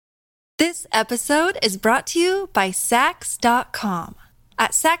This episode is brought to you by Saks.com.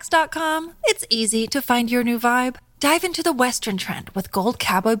 At Saks.com, it's easy to find your new vibe. Dive into the Western trend with gold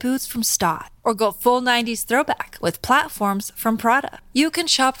cowboy boots from Staud, or go full 90s throwback with platforms from Prada. You can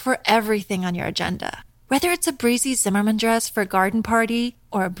shop for everything on your agenda, whether it's a breezy Zimmermann dress for a garden party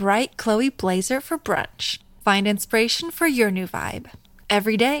or a bright Chloe blazer for brunch. Find inspiration for your new vibe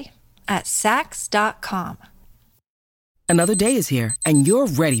every day at Saks.com. Another day is here, and you're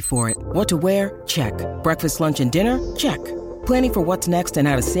ready for it. What to wear? Check. Breakfast, lunch, and dinner? Check. Planning for what's next and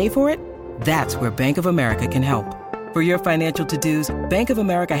how to save for it? That's where Bank of America can help. For your financial to-dos, Bank of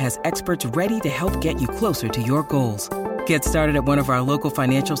America has experts ready to help get you closer to your goals. Get started at one of our local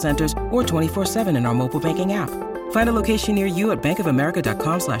financial centers or 24/7 in our mobile banking app. Find a location near you at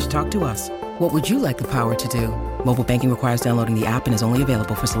bankofamerica.com/talktous. What would you like the power to do? Mobile banking requires downloading the app and is only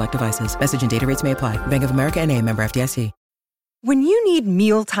available for select devices. Message and data rates may apply. Bank of America N.A., member FDIC. When you need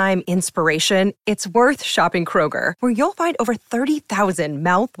mealtime inspiration, it's worth shopping Kroger, where you'll find over 30,000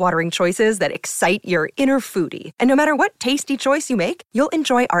 mouth-watering choices that excite your inner foodie. And no matter what tasty choice you make, you'll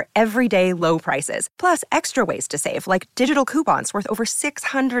enjoy our everyday low prices, plus extra ways to save, like digital coupons worth over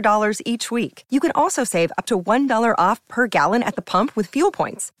 $600 each week. You can also save up to $1 off per gallon at the pump with fuel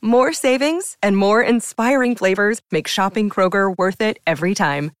points. More savings and more inspiring flavors make shopping Kroger worth it every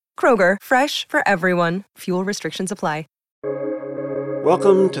time. Kroger, fresh for everyone. Fuel restrictions apply.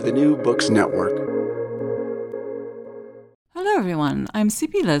 Welcome to the New Books Network. Hello, everyone. I'm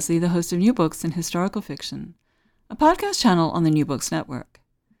C.P. Leslie, the host of New Books in Historical Fiction, a podcast channel on the New Books Network.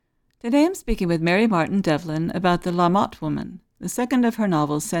 Today I'm speaking with Mary Martin Devlin about The La Motte Woman, the second of her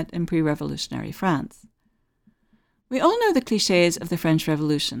novels set in pre-revolutionary France. We all know the clichés of the French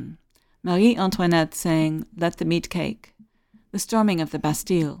Revolution. Marie Antoinette saying, "Let them eat cake," the storming of the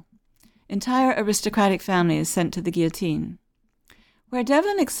Bastille, entire aristocratic families sent to the guillotine. Where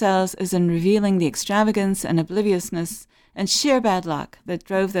Devlin excels is in revealing the extravagance and obliviousness and sheer bad luck that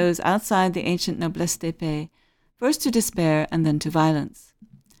drove those outside the ancient noblesse d'épée, first to despair and then to violence.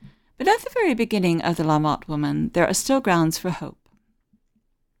 But at the very beginning of The La Motte Woman, there are still grounds for hope.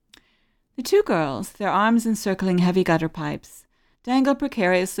 The two girls, their arms encircling heavy gutter pipes, dangle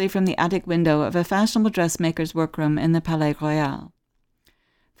precariously from the attic window of a fashionable dressmaker's workroom in the Palais Royal.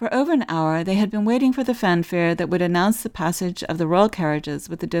 For over an hour, they had been waiting for the fanfare that would announce the passage of the royal carriages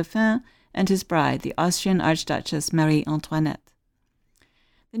with the Dauphin and his bride, the Austrian Archduchess Marie Antoinette.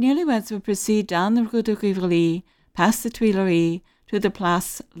 The newlyweds would proceed down the Rue de Rivoli, past the Tuileries, to the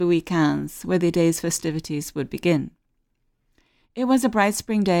Place Louis XV, where the day's festivities would begin. It was a bright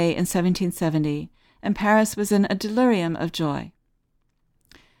spring day in 1770, and Paris was in a delirium of joy.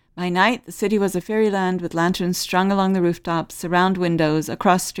 By night, the city was a fairyland with lanterns strung along the rooftops, around windows,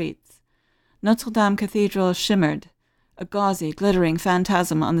 across streets. Notre-Dame Cathedral shimmered, a gauzy, glittering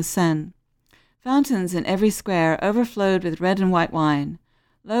phantasm on the Seine. Fountains in every square overflowed with red and white wine.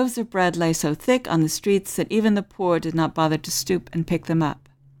 Loaves of bread lay so thick on the streets that even the poor did not bother to stoop and pick them up.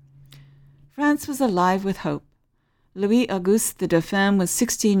 France was alive with hope. Louis-Auguste the Dauphin was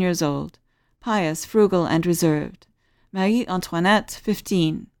 16 years old, pious, frugal, and reserved. Marie Antoinette,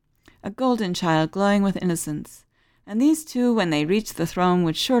 15. A golden child glowing with innocence, and these two, when they reached the throne,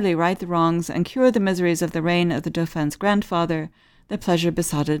 would surely right the wrongs and cure the miseries of the reign of the Dauphin's grandfather, the pleasure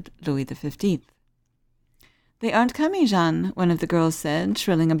besotted Louis XV. "They aren't coming, Jeanne," one of the girls said,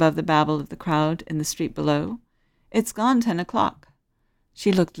 shrilling above the babble of the crowd in the street below. "It's gone 10 o'clock."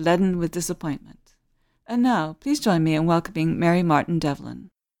 She looked leaden with disappointment. And now, please join me in welcoming Mary Martin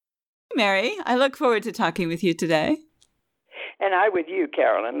Devlin. Mary, I look forward to talking with you today. And I with you,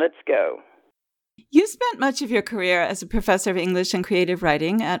 Carolyn. Let's go. You spent much of your career as a professor of English and creative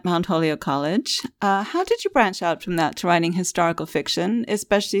writing at Mount Holyoke College. How did you branch out from that to writing historical fiction,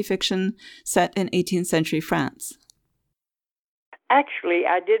 especially fiction set in 18th century France? Actually,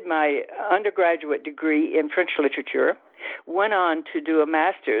 I did my undergraduate degree in French literature, went on to do a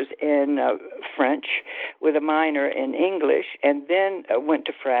master's in French with a minor in English, and then went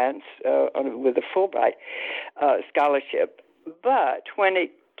to France with a Fulbright scholarship. But when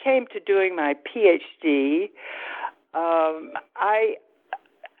it came to doing my PhD, I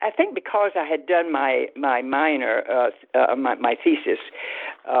think because I had done my minor, my thesis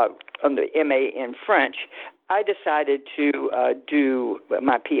on the MA in French, I decided to do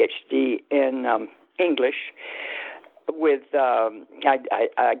my PhD in English. With I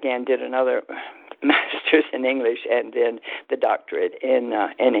again did another master's in English and then the doctorate in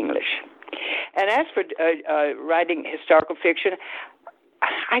English. And as for writing historical fiction,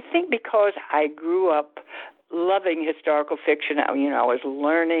 I think because I grew up loving historical fiction. I was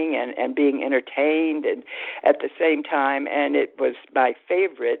learning and being entertained and at the same time, and it was my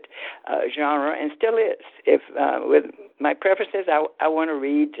favorite genre and still is. If with my preferences, I want to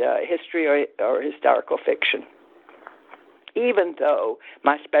read history or historical fiction, even though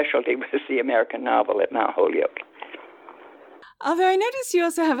my specialty was the American novel at Mount Holyoke. Although I noticed you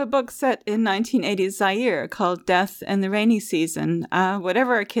also have a book set in 1980s Zaire called Death and the Rainy Season.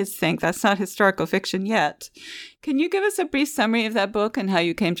 Whatever our kids think, that's not historical fiction yet. Can you give us a brief summary of that book and how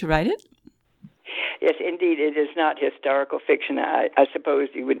you came to write it? Yes, indeed, it is not historical fiction. I suppose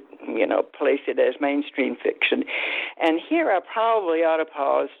you would, place it as mainstream fiction. And here I probably ought to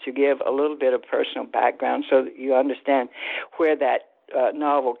pause to give a little bit of personal background so that you understand where that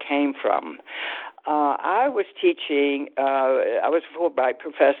novel came from. I was teaching, I was a Fulbright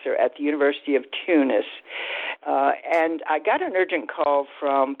professor at the University of Tunis, and I got an urgent call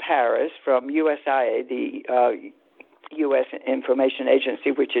from Paris, from USIA, the U.S. Information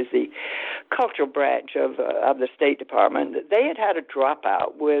Agency, which is the cultural branch of the State Department. They had a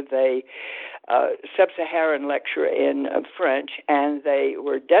dropout with a sub-Saharan lecturer in French, and they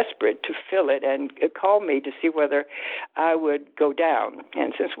were desperate to fill it and called me to see whether I would go down.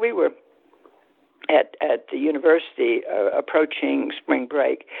 And since we were at the university approaching spring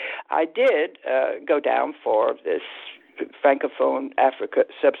break, I did go down for this Francophone Africa,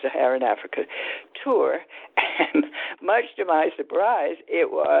 Sub-Saharan Africa tour, and much to my surprise, it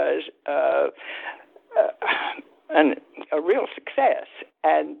was a real success.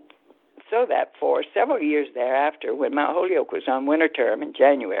 And so that for several years thereafter, when Mount Holyoke was on winter term in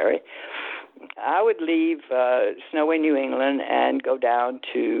January, I would leave snowy New England and go down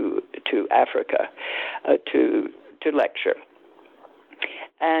to Africa to lecture.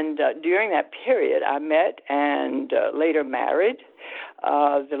 And during that period, I met and later married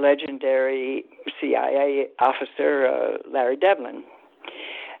the legendary CIA officer Larry Devlin.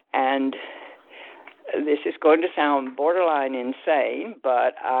 And this is going to sound borderline insane,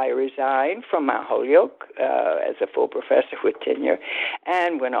 but I resigned from Mount Holyoke as a full professor with tenure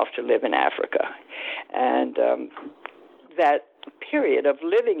and went off to live in Africa. And that period of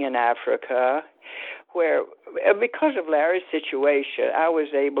living in Africa, where because of Larry's situation, I was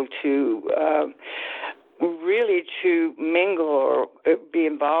able to really to mingle or be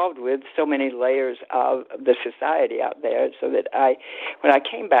involved with so many layers of the society out there, so that when I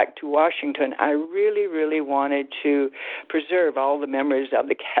came back to Washington, I really, really wanted to preserve all the memories of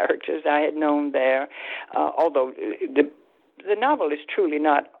the characters I had known there, although the novel is truly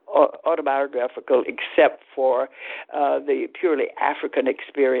not autobiographical except for the purely African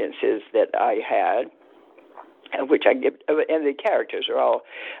experiences that I had, which I give, and the characters are all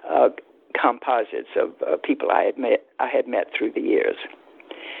composites of people I had met through the years.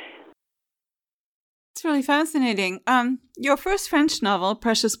 It's really fascinating. Your first French novel,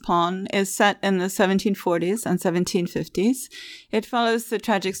 Precious Pawn, is set in the 1740s and 1750s. It follows the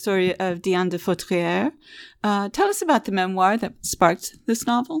tragic story of Diane de Fautrières. Tell us about the memoir that sparked this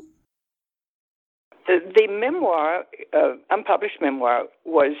novel. The memoir, unpublished memoir,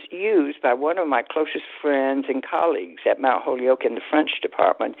 was used by one of my closest friends and colleagues at Mount Holyoke in the French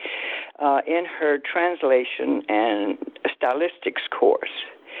department in her translation and stylistics course.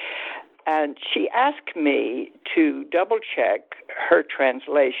 And she asked me to double-check her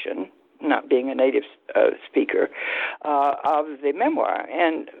translation, not being a native speaker, of the memoir.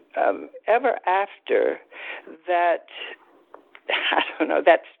 And ever after that, I don't know,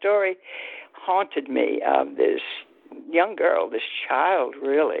 that story haunted me. This young girl, this child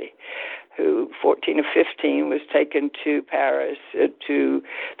really, who 14 or 15 was taken to Paris to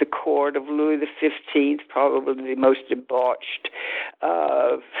the court of Louis XV, probably the most debauched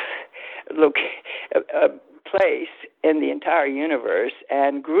place in the entire universe,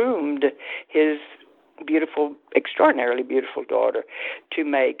 and groomed his beautiful, extraordinarily beautiful daughter to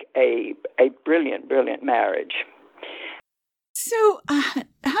make a brilliant, brilliant marriage. So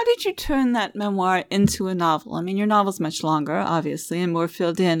how did you turn that memoir into a novel? I mean, your novel's much longer, obviously, and more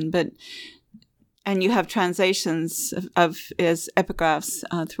filled in, and you have translations of as epigraphs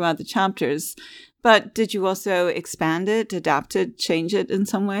throughout the chapters. But did you also expand it, adapt it, change it in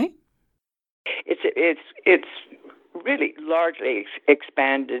some way? It's really largely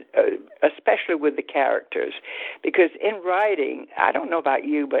expanded, especially with the characters, because in writing, I don't know about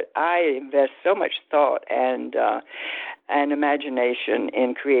you, but I invest so much thought and imagination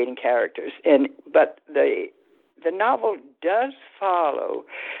in creating characters. But the novel does follow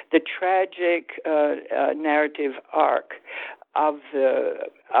the tragic narrative arc of the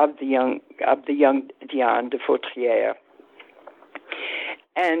young Diane de Fautrières,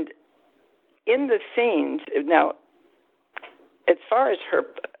 and in the scenes, now, as far as her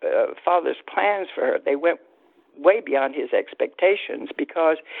father's plans for her, they went way beyond his expectations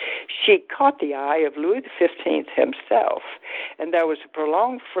because she caught the eye of Louis XV himself, and there was a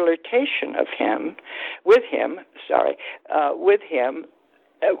prolonged flirtation of him, with him,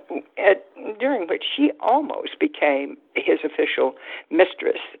 during which she almost became his official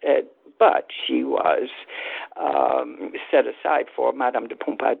mistress. But she was set aside for Madame de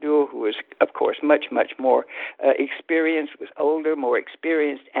Pompadour, who was, of course, much, much more experienced, was older, more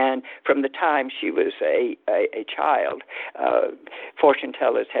experienced, and from the time she was a child, fortune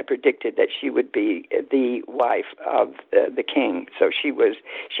tellers had predicted that she would be the wife of the king. So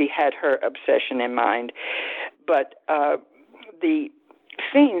she had her obsession in mind. But the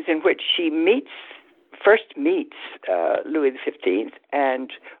scenes in which she first meets Louis XV,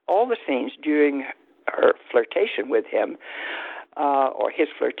 and all the scenes during her flirtation with him, or his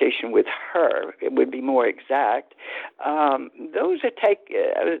flirtation with her, it would be more exact. That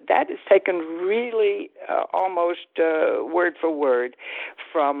is taken really almost word for word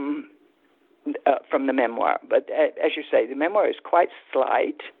from the memoir. But as you say, the memoir is quite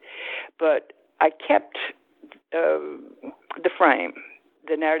slight, but I kept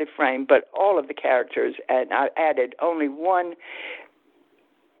the narrative frame, but all of the characters, and I added only one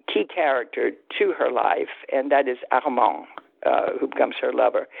key character to her life, and that is Armand, who becomes her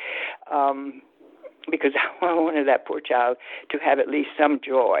lover, because I wanted that poor child to have at least some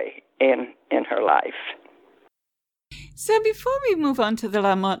joy in her life. So before we move on to the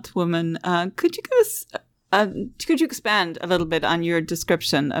La Motte woman, could you expand a little bit on your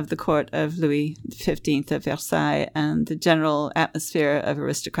description of the court of Louis XV at Versailles and the general atmosphere of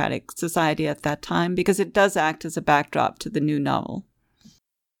aristocratic society at that time? Because it does act as a backdrop to the new novel.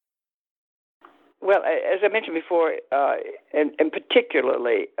 Well, as I mentioned before, and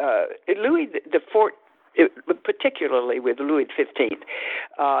particularly Louis particularly with Louis XV,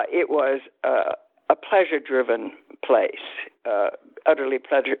 it was a pleasure-driven place, utterly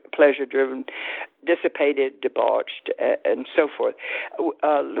pleasure-driven, dissipated, debauched, and so forth.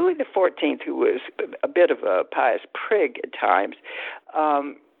 Louis XIV, who was a bit of a pious prig at times,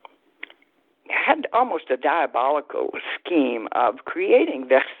 had almost a diabolical scheme of creating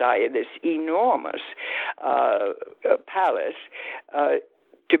Versailles, this enormous palace,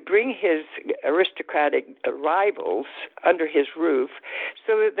 to bring his aristocratic rivals under his roof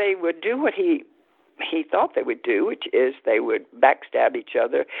so that they would do what he thought they would do, which is they would backstab each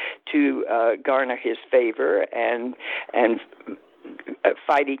other to garner his favor and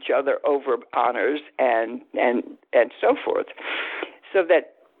fight each other over honors and so forth, so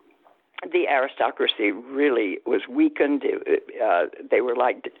that the aristocracy really was weakened. They were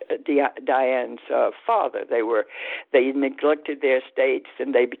like Diane's father. They neglected their estates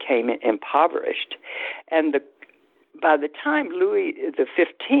and they became impoverished. And by the time Louis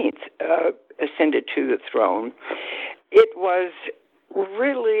XV ascended to the throne, it was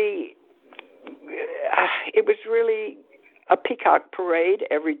really a peacock parade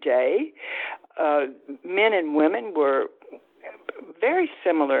every day. Men and women were very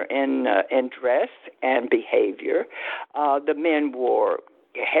similar in dress and behavior. The men wore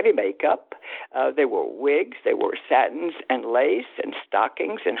heavy makeup. They wore wigs. They wore satins and lace and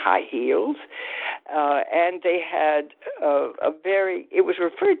stockings and high heels. And they had it was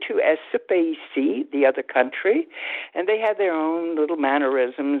referred to as ce pays-ci, the other country, and they had their own little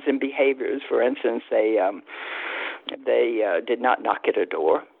mannerisms and behaviors. For instance, they did not knock at a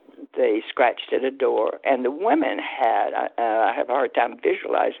door. They scratched at a door, and the women had, I have a hard time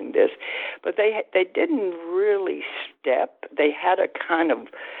visualizing this, but they didn't really step. They had a kind of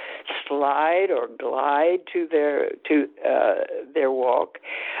slide or glide to their walk.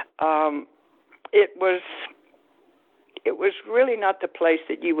 It was really not the place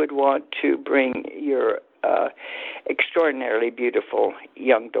that you would want to bring your extraordinarily beautiful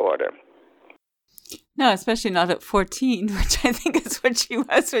young daughter. No, especially not at 14, which I think is what she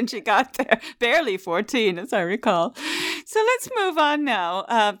was when she got there. Barely 14, as I recall. So let's move on now.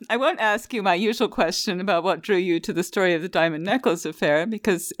 I won't ask you my usual question about what drew you to the story of the Diamond Necklace affair,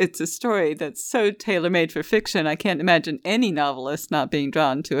 because it's a story that's so tailor-made for fiction, I can't imagine any novelist not being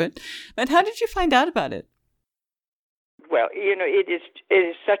drawn to it. But how did you find out about it? Well, it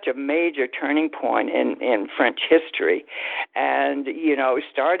is such a major turning point in French history, and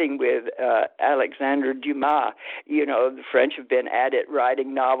starting with Alexandre Dumas, the French have been at it,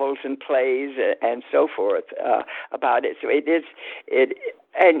 writing novels and plays and so forth about it. So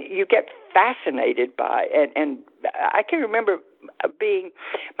and you get fascinated by, and I can remember being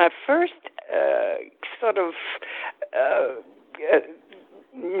my first sort of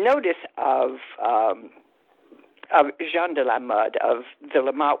notice of Jeanne de la Motte, of the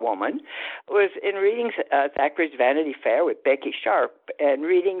La Motte Woman, was in reading Thackeray's Vanity Fair with Becky Sharp, and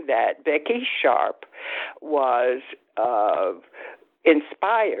reading that Becky Sharp was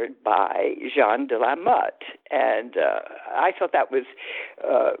inspired by Jeanne de la Motte. And I thought that was,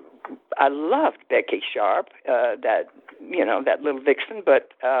 I loved Becky Sharp, that little vixen,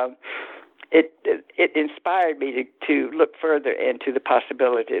 but it inspired me to look further into the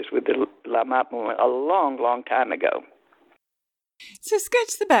possibilities with the La Motte Woman a long, long time ago. So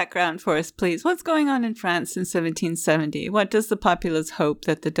sketch the background for us, please. What's going on in France in 1770? What does the populace hope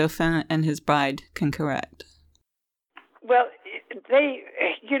that the Dauphin and his bride can correct? Well, they,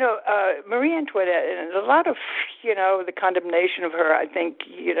 Marie Antoinette, and a lot of, the condemnation of her, I think,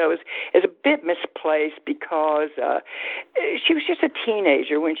 is a bit misplaced because she was just a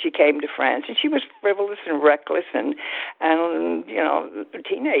teenager when she came to France, and she was frivolous and reckless and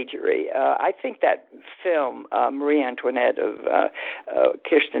teenagery. I think that film, Marie Antoinette of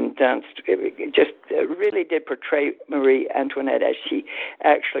Kirsten Dunst, just really did portray Marie Antoinette as she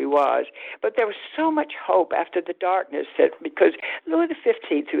actually was. But there was so much hope after the darkness that because Louis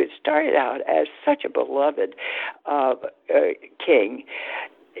XV, who had started out as such a beloved king,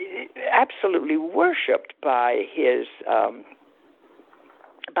 absolutely worshipped by his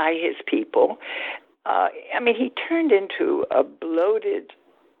people. He turned into a bloated,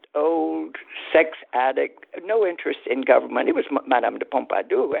 old sex addict, no interest in government. It was Madame de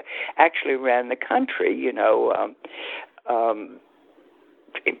Pompadour who actually ran the country,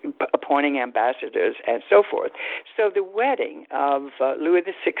 appointing ambassadors and so forth. So the wedding of Louis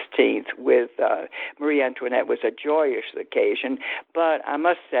XVI with Marie Antoinette was a joyous occasion, but I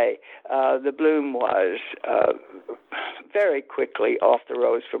must say the bloom was very quickly off the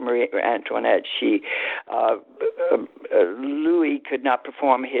rose for Marie Antoinette. Louis could not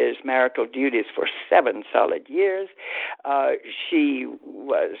perform his marital duties for 7 solid years. She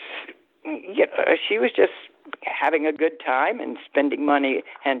was just having a good time and spending money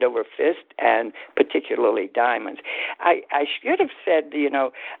hand over fist, and particularly diamonds. I should have said,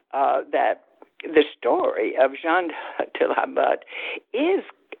 that the story of Jeanne de la Motte is,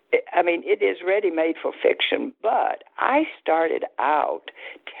 it is ready-made for fiction, but I started out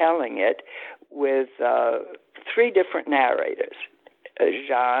telling it with 3 different narrators,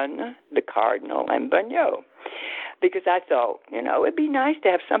 Jeanne, the Cardinal, and Beugnot. Because I thought, it'd be nice to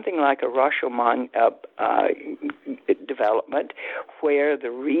have something like a Rashomon development where the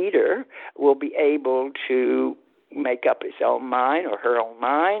reader will be able to make up his own mind or her own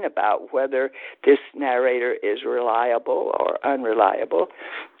mind about whether this narrator is reliable or unreliable.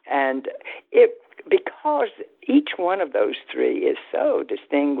 And because each one of those 3 is so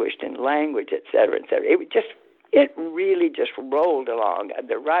distinguished in language, et cetera, it really just rolled along.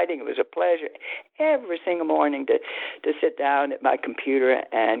 The writing was a pleasure every single morning to sit down at my computer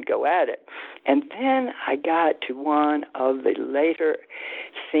and go at it. And then I got to one of the later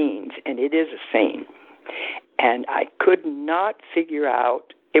scenes, and it is a scene. And I could not figure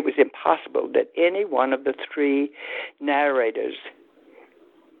out, it was impossible that any one of the 3 narrators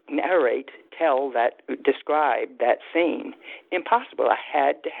describe that scene. Impossible. I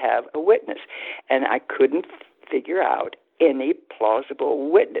had to have a witness. And I couldn't figure out any plausible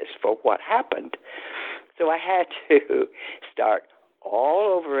witness for what happened. So I had to start all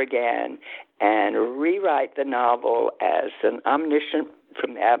over again and rewrite the novel as from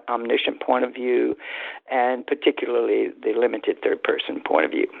the omniscient point of view, and particularly the limited third-person point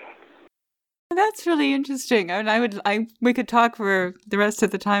of view. That's really interesting. We could talk for the rest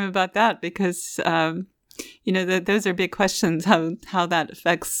of the time about that because those are big questions, how that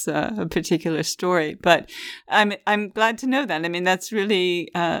affects a particular story. But I'm glad to know that. That's really,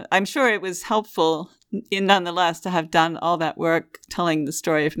 I'm sure it was helpful nonetheless to have done all that work telling the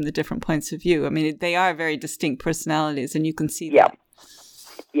story from the different points of view. They are very distinct personalities, and you can see that.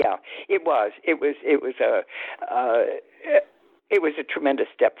 Yeah, it was. It was a tremendous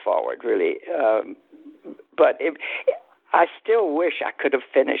step forward, really. But I still wish I could have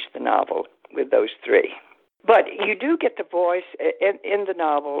finished the novel with those 3. But you do get the voice in the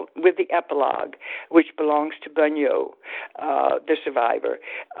novel with the epilogue, which belongs to Beugnot, the survivor.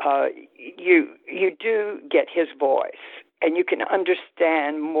 You do get his voice, and you can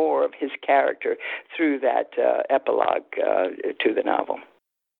understand more of his character through that epilogue to the novel.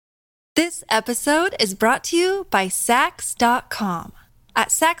 This episode is brought to you by Saks.com. At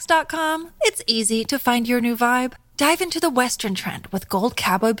Saks.com, it's easy to find your new vibe. Dive into the Western trend with gold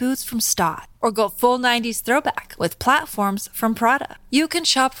cowboy boots from Stott, or go full 90s throwback with platforms from Prada. You can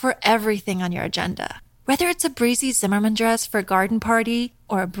shop for everything on your agenda, Whether it's a breezy Zimmermann dress for a garden party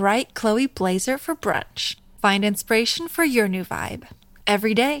or a bright Chloe blazer for brunch, find inspiration for your new vibe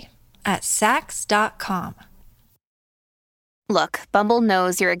every day at Saks.com. Look, Bumble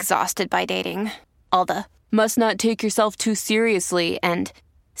knows you're exhausted by dating. All the must not take yourself too seriously and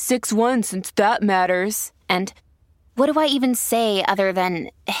 6'1" since that matters. And what do I even say other than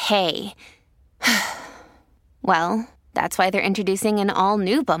hey? Well, that's why they're introducing an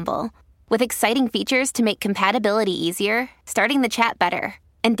all-new Bumble with exciting features to make compatibility easier, starting the chat better,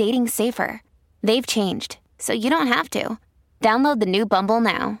 and dating safer. They've changed, so you don't have to. Download the new Bumble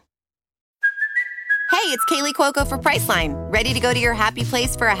now. Hey, it's Kaylee Cuoco for Priceline. Ready to go to your happy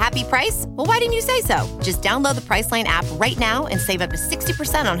place for a happy price? Well, why didn't you say so? Just download the Priceline app right now and save up to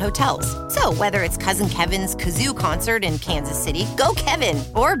 60% on hotels. So whether it's Cousin Kevin's Kazoo Concert in Kansas City, go Kevin,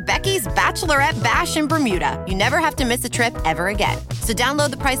 or Becky's Bachelorette Bash in Bermuda, you never have to miss a trip ever again. So download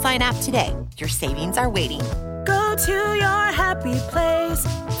the Priceline app today. Your savings are waiting. Go to your happy place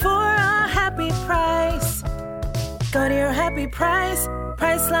for a happy price. Go to your happy price,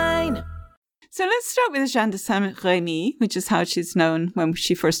 Priceline. So let's start with Jeanne de Saint-Remy, which is how she's known when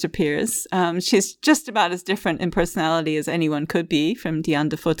she first appears. She's just about as different in personality as anyone could be from Diane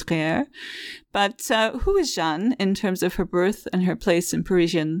de Vaudreuil. But who is Jeanne in terms of her birth and her place in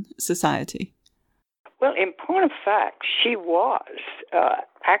Parisian society? Well, in point of fact, she was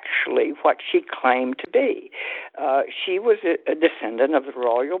actually what she claimed to be. She was a descendant of the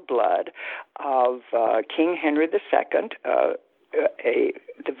royal blood of King Henry II,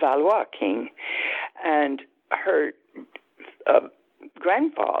 the Valois king, and her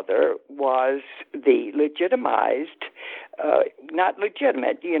grandfather was the legitimized, not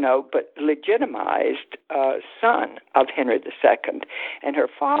legitimate, but legitimized son of Henry II, and her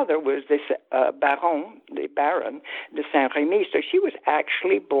father was this Baron de Saint-Remy. So she was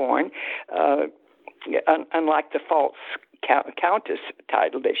actually born, unlike the false countess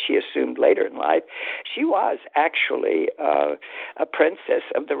title that she assumed later in life, she was actually a princess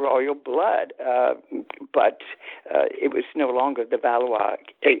of the royal blood, but it was no longer the Valois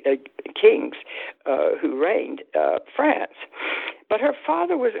kings who reigned France. But her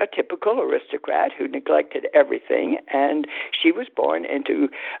father was a typical aristocrat who neglected everything, and she was born into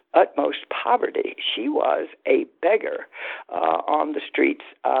utmost poverty. She was a beggar on the streets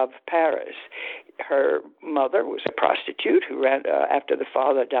of Paris. Her mother was a prostitute who ran, after the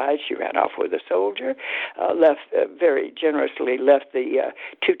father died, she ran off with a soldier, very generously left the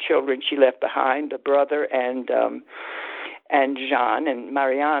two children she left behind, the brother and Jean, and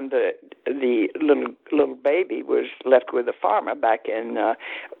Marianne, the little baby, was left with a farmer back in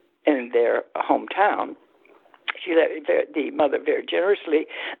their hometown. She the mother very generously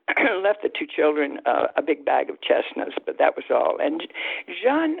left the two children a big bag of chestnuts, but that was all. And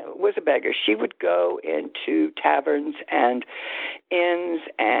Jeanne was a beggar. She would go into taverns and inns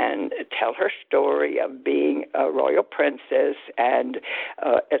and tell her story of being a royal princess and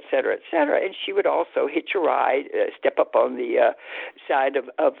et cetera, et cetera. And she would also hitch a ride, step up on the side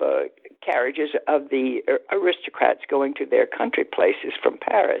of carriages of the aristocrats going to their country places from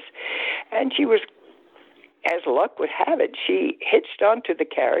Paris. And she was, as luck would have it, she hitched onto the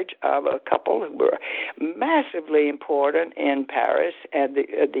carriage of a couple who were massively important in Paris, and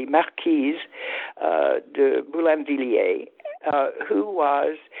the Marquise de Boulainvilliers, who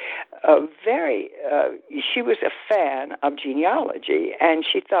was she was a fan of genealogy, and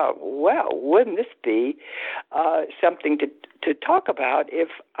she thought, well, wouldn't this be something to talk about if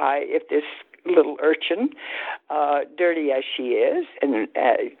this little urchin, dirty as she is, and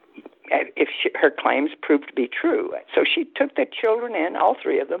her claims proved to be true. So she took the children in, all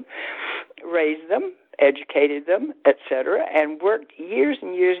three of them, raised them, educated them, etc., and worked years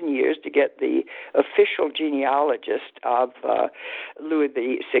and years and years to get the official genealogist of Louis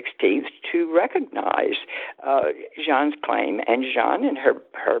XVI to recognize Jeanne's claim. And Jeanne and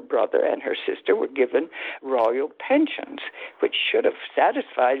her brother and her sister were given royal pensions, which should have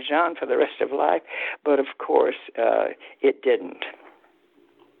satisfied Jeanne for the rest of life, but of course it didn't.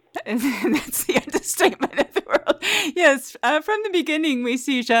 That's the understatement of the world. Yes, from the beginning, we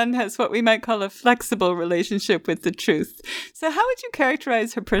see Jeanne has what we might call a flexible relationship with the truth. So how would you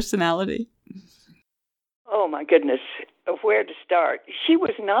characterize her personality? Oh, my goodness. Where to start? She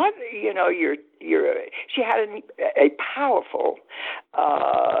was not, she had a powerful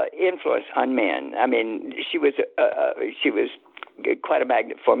influence on men. I mean, she was quite a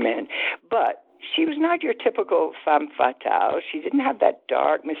magnet for men. But she was not your typical femme fatale. She didn't have that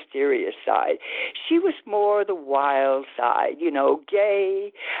dark, mysterious side. She was more the wild side,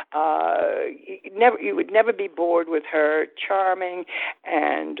 gay. You would never be bored with her, charming.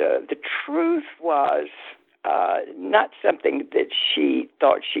 And the truth was not something that she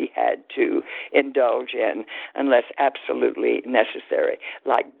thought she had to indulge in unless absolutely necessary.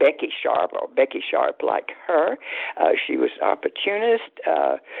 Like Becky Sharp, like her. She was opportunist.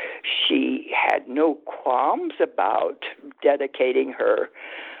 She had no qualms about dedicating her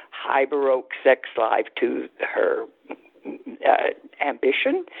high Baroque sex life to her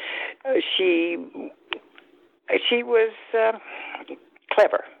ambition. She was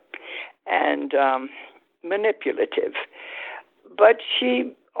clever and manipulative, but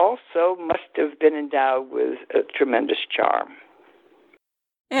she also must have been endowed with a tremendous charm.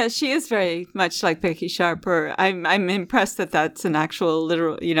 Yeah, she is very much like Becky Sharp. I'm impressed that that's an actual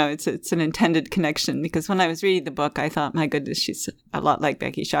literal, it's an intended connection, because when I was reading the book, I thought, my goodness, she's a lot like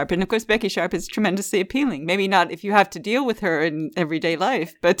Becky Sharp. And of course, Becky Sharp is tremendously appealing. Maybe not if you have to deal with her in everyday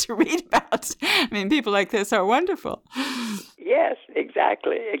life, but to read about, people like this are wonderful. Yes,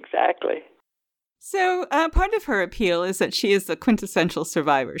 exactly. So part of her appeal is that she is the quintessential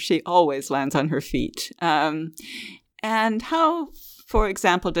survivor. She always lands on her feet. And how, for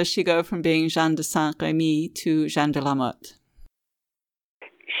example, does she go from being Jeanne de Saint-Remy to Jeanne de Lamotte?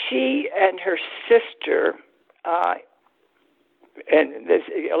 She and her sister, and this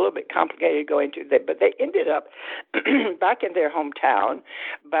is a little bit complicated to go into that, but they ended up back in their hometown,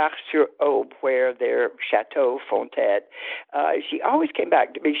 Bar-sur-Aube, where their Chateau Fontaine. She always came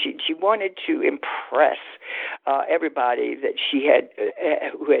back to me. She wanted to impress everybody that she had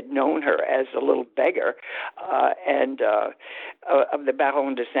who had known her as a little beggar, and of the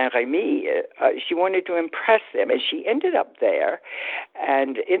Baron de Saint-Remy. She wanted to impress them, and she ended up there.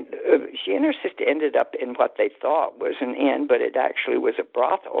 And she and her sister ended up in what they thought was an inn, but it actually was a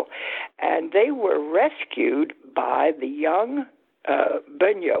brothel. And they were rescued by the young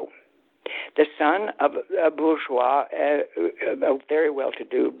Beugnot, the son of a bourgeois, a very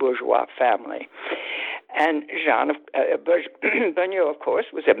well-to-do bourgeois family. And Jean Beugnot, of course,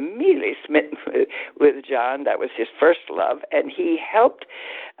 was immediately smitten with Jeanne. That was his first love, and he helped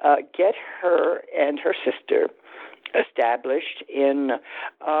get her and her sister established in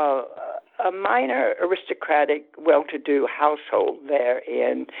a minor aristocratic, well-to-do household there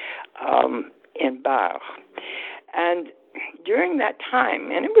in Bar. And during that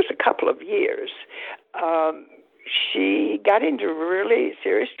time, and it was a couple of years, she got into really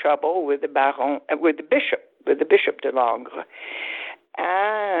serious trouble with the Bishop de Langres,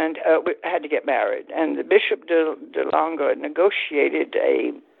 and had to get married. And the Bishop de Langres negotiated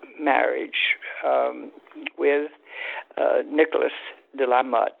a marriage with Nicholas de la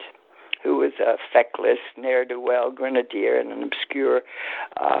Motte, who was a feckless, ne'er-do-well grenadier in an obscure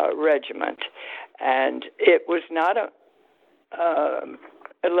regiment. And it was not a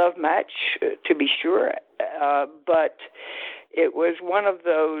love match, to be sure, but it was one of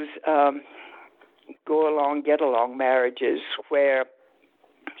those go-along, get-along marriages where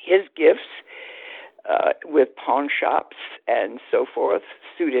his gifts with pawn shops and so forth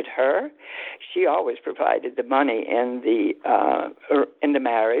suited her. She always provided the money in the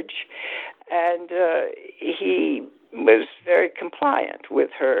marriage, and he was very compliant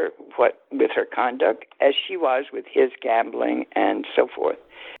with her conduct, as she was with his gambling and so forth.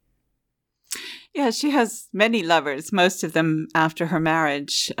 Yeah, she has many lovers, most of them after her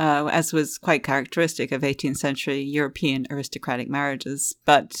marriage, as was quite characteristic of 18th century European aristocratic marriages.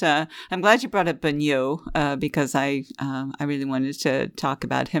 But I'm glad you brought up Beugnot, because I really wanted to talk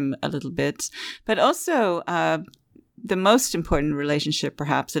about him a little bit. But also, the most important relationship,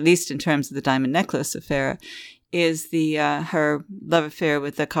 perhaps, at least in terms of the diamond necklace affair, is her love affair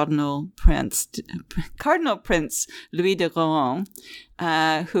with the Cardinal Prince Louis de Rohan,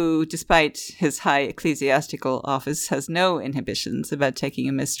 who, despite his high ecclesiastical office, has no inhibitions about taking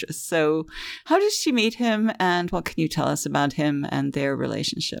a mistress. So how does she meet him, and what can you tell us about him and their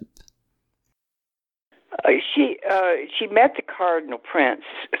relationship? She met the Cardinal Prince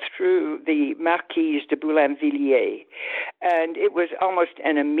through the Marquise de Boulainvilliers, and it was almost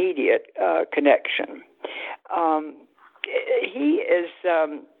an immediate connection. He's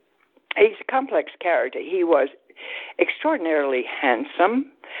a complex character. He was extraordinarily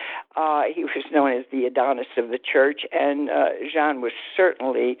handsome. He was known as the Adonis of the church, and Jeanne was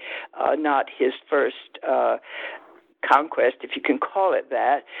certainly not his first conquest, if you can call it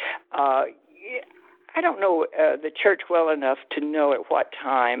that. I don't know the church well enough to know at what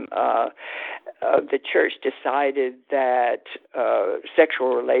time the church decided that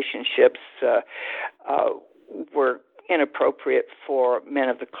sexual relationships were inappropriate for men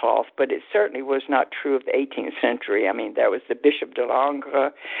of the cloth, but it certainly was not true of the 18th century. I mean, there was the Bishop de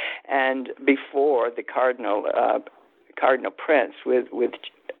Langres, and before the Cardinal Prince with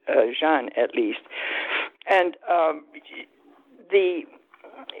Jeanne, at least. And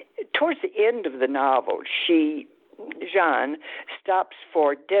towards the end of the novel, Jeanne stops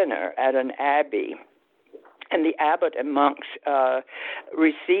for dinner at an abbey, and the abbot and monks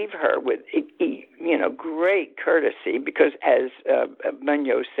receive her with, great courtesy because, as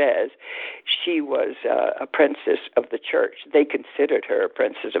Beugnot says, she was a princess of the church. They considered her a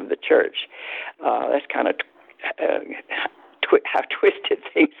princess of the church. That's kind of how twisted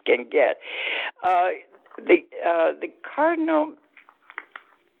things can get. The cardinal.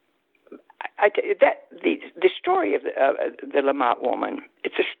 I tell you that the story of the La Motte woman.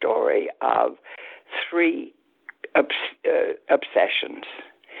 It's a story of three obsessions.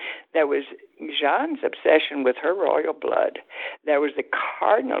 There was Jeanne's obsession with her royal blood. There was the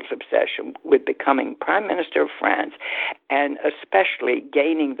cardinal's obsession with becoming Prime Minister of France, and especially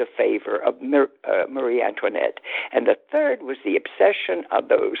gaining the favor of Marie Antoinette. And the third was the obsession of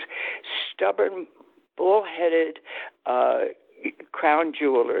those stubborn, bullheaded crown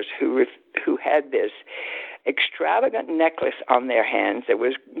jewelers who had this extravagant necklace on their hands that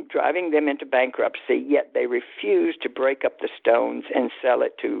was driving them into bankruptcy, yet they refused to break up the stones and sell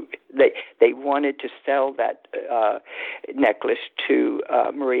it to, they wanted to sell that necklace to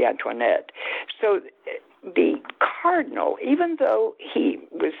Marie Antoinette. So the cardinal, even though he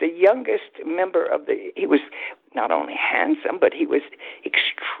was the youngest member he was not only handsome, but he was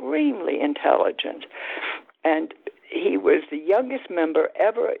extremely intelligent. And he was the youngest member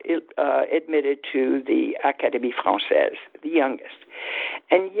ever admitted to the Académie Française, the youngest.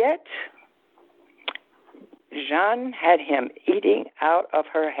 And yet, Jeanne had him eating out of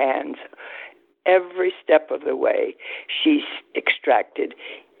her hands every step of the way. She extracted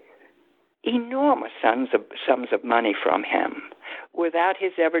enormous sums of money from him without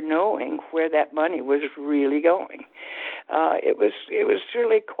his ever knowing where that money was really going. She was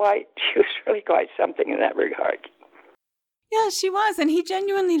really quite something in that regard. Yeah, she was, and he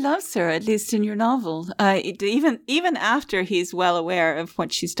genuinely loves her, at least in your novel. Even after he's well aware of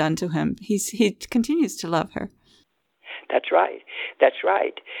what she's done to him, he continues to love her. That's right.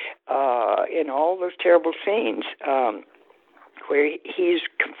 In all those terrible scenes where he's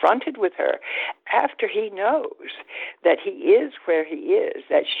confronted with her, after he knows that he is where he is,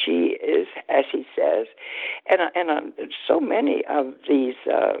 that she is, as he says, and so many of these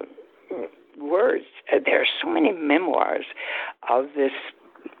words. There are so many memoirs of this.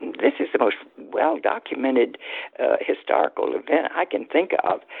 This is the most well-documented historical event I can think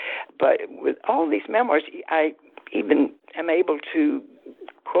of. But with all these memoirs, I even am able to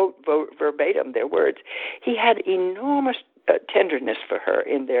quote verbatim their words. He had enormous tenderness for her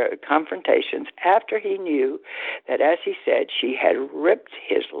in their confrontations after he knew that, as he said, she had ripped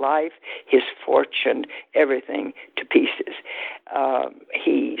his life, his fortune, everything to pieces.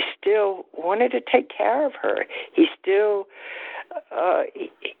 He still wanted to take care of her. He still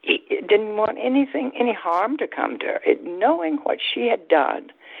he didn't want any harm to come to her. Knowing what she had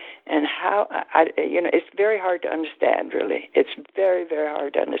done and how, it's very hard to understand, really. It's very, very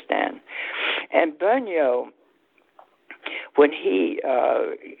hard to understand. And Beugnot, when he,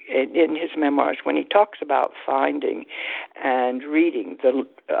 in his memoirs, when he talks about finding and reading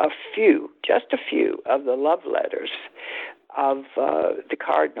just a few of the love letters of the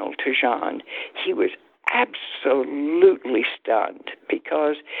Cardinal to Jeanne, he was absolutely stunned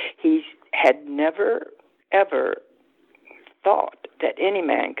because he had never, ever thought that any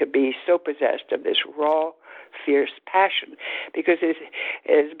man could be so possessed of this raw, fierce passion, because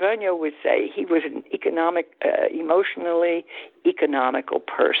as Beugnot would say, he was an emotionally economical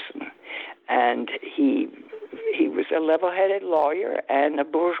person, and he was a level-headed lawyer and a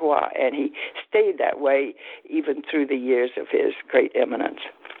bourgeois, and he stayed that way even through the years of his great eminence.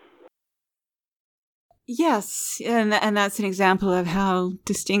 Yes, and that's an example of how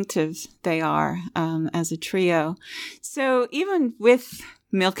distinctive they are as a trio. So even with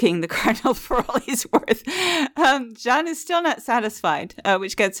milking the Cardinal for all he's worth, Jeanne is still not satisfied,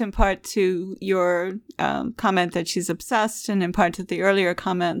 which gets in part to your comment that she's obsessed, and in part to the earlier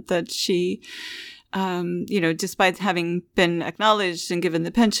comment that she, despite having been acknowledged and given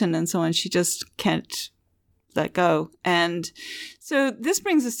the pension and so on, she just can't let go. And so this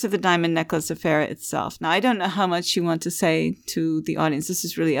brings us to the diamond necklace affair itself. Now, I don't know how much you want to say to the audience. This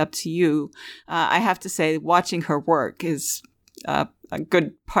is really up to you. I have to say, watching her work is a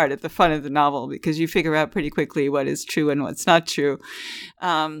good part of the fun of the novel, because you figure out pretty quickly what is true and what's not true.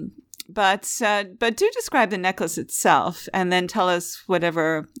 But do describe the necklace itself, and then tell us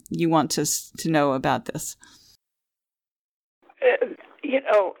whatever you want us to know about this.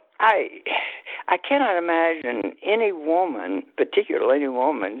 I cannot imagine any woman, particularly any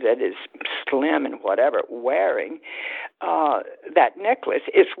woman that is slim and whatever, wearing that necklace.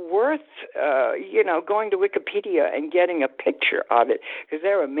 It's worth, going to Wikipedia and getting a picture of it, because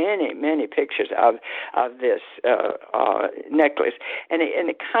there are many, many pictures of this necklace. And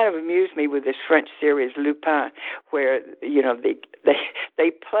it kind of amused me with this French series Lupin, where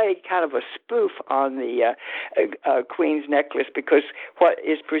they play kind of a spoof on the Queen's necklace, because what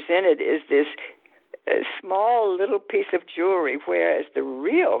is presented is this small little piece of jewelry, whereas the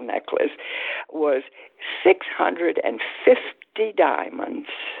real necklace was 650 diamonds,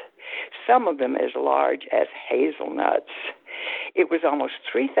 some of them as large as hazelnuts. It was almost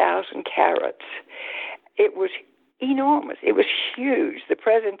 3,000 carats. It was enormous. It was huge. The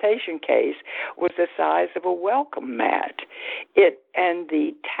presentation case was the size of a welcome mat. And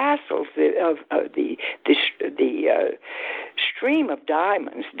the tassels of the stream of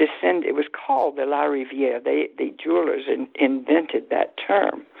diamonds descended. It was called the La Rivière. The jewelers invented that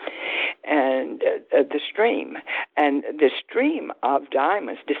term. And the stream of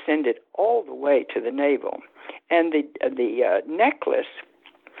diamonds descended all the way to the navel. And the necklace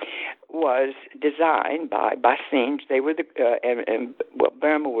was designed by Bassinge. They were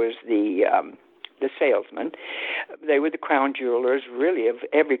Boehmer was the salesman. They were the crown jewelers, really, of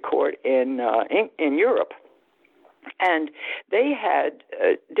every court in Europe. And they had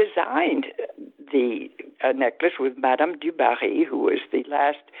designed the necklace with Madame du Barry, who was the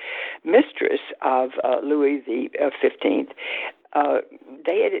last mistress of Louis XV.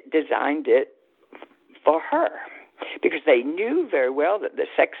 They had designed it for her, because they knew very well that the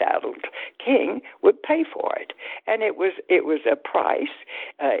sex-addled king would pay for it, and it was a price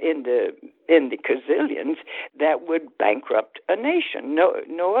in the gazillions that would bankrupt a nation.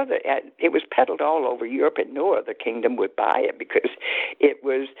 No other. It was peddled all over Europe, and no other kingdom would buy it, because it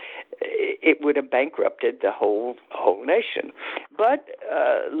would have bankrupted the whole nation. But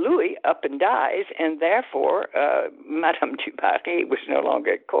Louis up and dies, and therefore Madame du Barry was no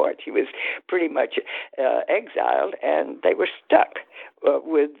longer at court. She was pretty much exiled, and they were stuck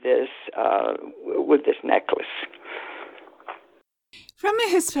with this necklace. From a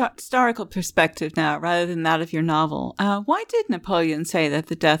historical perspective now, rather than that of your novel, why did Napoleon say that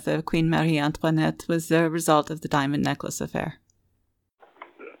the death of Queen Marie Antoinette was the result of the diamond necklace affair?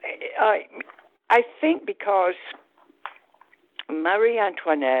 I think because Marie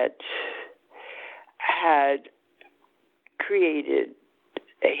Antoinette had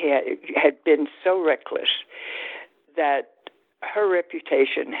been so reckless that her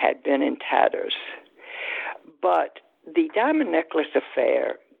reputation had been in tatters. But the diamond necklace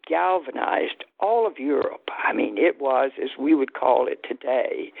affair galvanized all of Europe. I mean, it was, as we would call it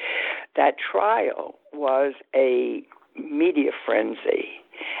today, that trial was a media frenzy.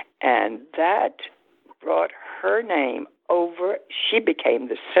 And that brought her name over. She became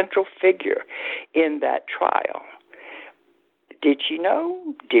the central figure in that trial. Did she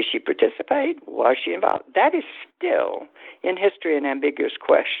know? Did she participate? Was she involved? That is still, in history, an ambiguous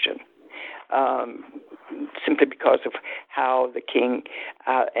question, simply because of how the king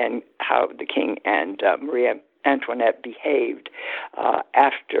and Marie Antoinette behaved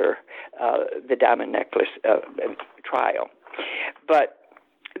after the diamond necklace trial. But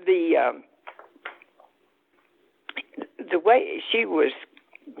the way she was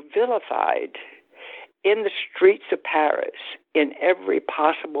vilified in the streets of Paris in every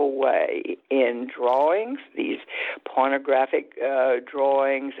possible way, in drawings, these pornographic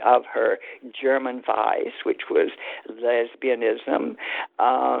drawings of her German vice, which was lesbianism.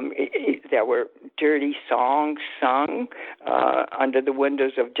 There were dirty songs sung under the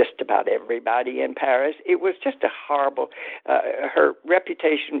windows of just about everybody in Paris. It was just a horrible, her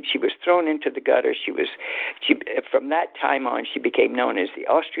reputation, she was thrown into the gutter. From that time on, she became known as the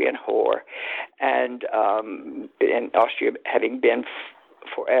Austrian whore, and Austria having been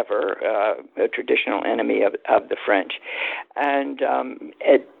forever a traditional enemy of the French. And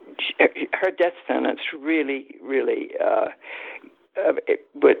her death sentence really,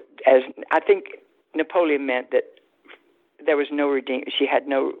 as I think Napoleon meant that there was she had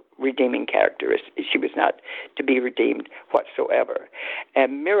no redeeming characteristics. She was not to be redeemed whatsoever.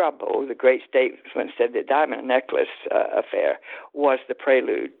 And Mirabeau, the great statesman, said the diamond necklace affair was the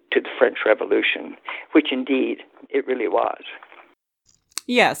prelude to the French Revolution, which indeed it really was.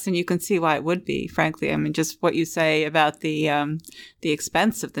 Yes, and you can see why it would be, frankly. I mean, just what you say about the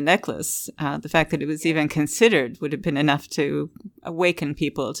expense of the necklace, the fact that it was even considered would have been enough to awaken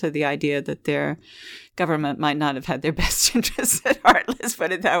people to the idea that their government might not have had their best interests at heart. Let's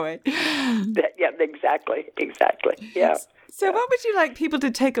put it that way. Yeah, exactly. Yeah. So what would you like people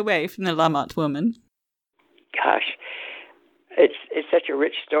to take away from the La Motte woman? Gosh, it's such a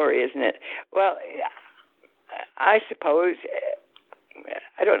rich story, isn't it? Well, I suppose,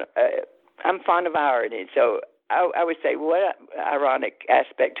 I don't know, I'm fond of irony, so I would say one ironic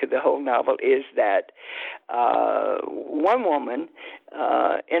aspect to the whole novel is that one woman,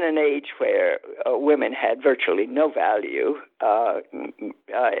 in an age where women had virtually no value,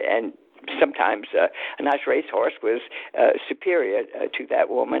 and sometimes a nice racehorse was superior to that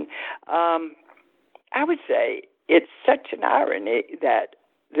woman, I would say it's such an irony that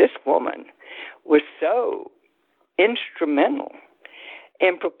this woman was so instrumental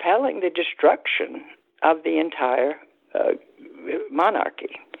in propelling the destruction of the entire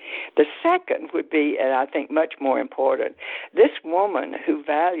monarchy. The second would be, and I think much more important, this woman who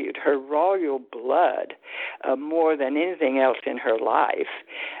valued her royal blood more than anything else in her life,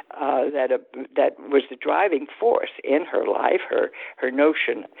 that was the driving force in her life, her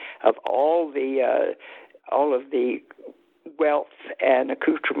notion of all of the wealth and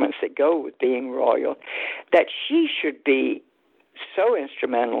accoutrements that go with being royal, that she should be so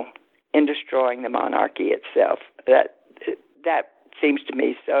instrumental in destroying the monarchy itself. That seems to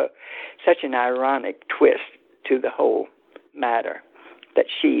me such an ironic twist to the whole matter. That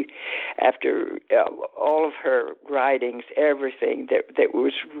she, after all of her writings, everything that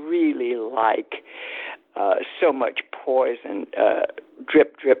was really like so much poison,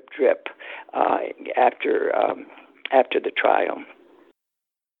 drip, drip, drip, after the trial.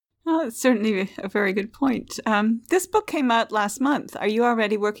 Well, it's certainly a very good point. This book came out last month. Are you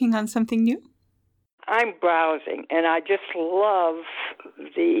already working on something new? I'm browsing, and I just love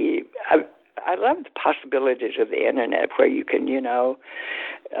I love the possibilities of the internet, where you can,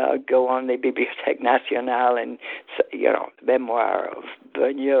 go on the Bibliothèque Nationale and, the memoir of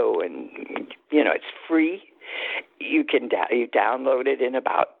Vergniaud, and, it's free. You can you download it in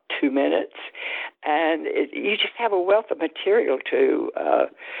about 2 minutes, and you just have a wealth of material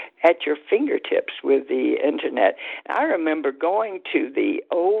at your fingertips with the internet. I remember going to the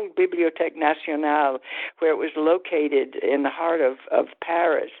old Bibliothèque Nationale, where it was located in the heart of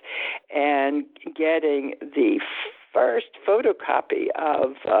Paris, and getting the first photocopy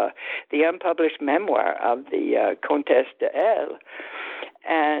of the unpublished memoir of the Comtesse de L.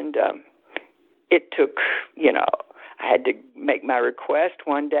 And it took, I had to make my request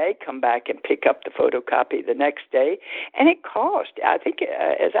one day, come back and pick up the photocopy the next day, and it cost, I think,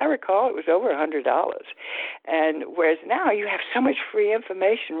 as I recall, it was over $100. And whereas now you have so much free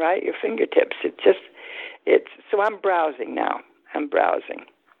information right at your fingertips. So I'm browsing now.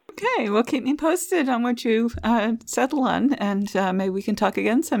 Okay, well, keep me posted on what you settle on, and maybe we can talk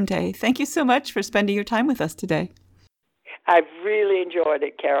again someday. Thank you so much for spending your time with us today. I've really enjoyed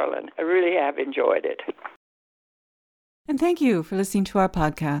it, Carolyn. I really have enjoyed it. And thank you for listening to our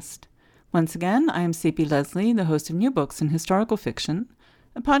podcast. Once again, I am C.P. Lesley, the host of New Books in Historical Fiction,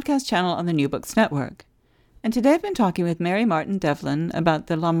 a podcast channel on the New Books Network. And today I've been talking with Mary Martin Devlin about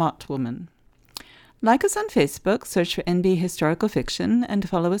the La Motte woman. Like us on Facebook, search for NB Historical Fiction, and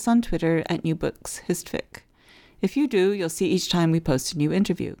follow us on Twitter at New Books HistFic. If you do, you'll see each time we post a new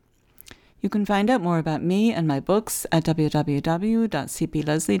interview. You can find out more about me and my books at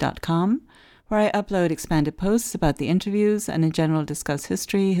www.cplesley.com, where I upload expanded posts about the interviews and in general discuss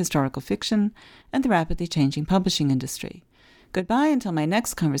history, historical fiction, and the rapidly changing publishing industry. Goodbye until my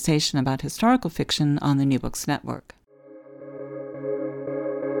next conversation about historical fiction on the New Books Network.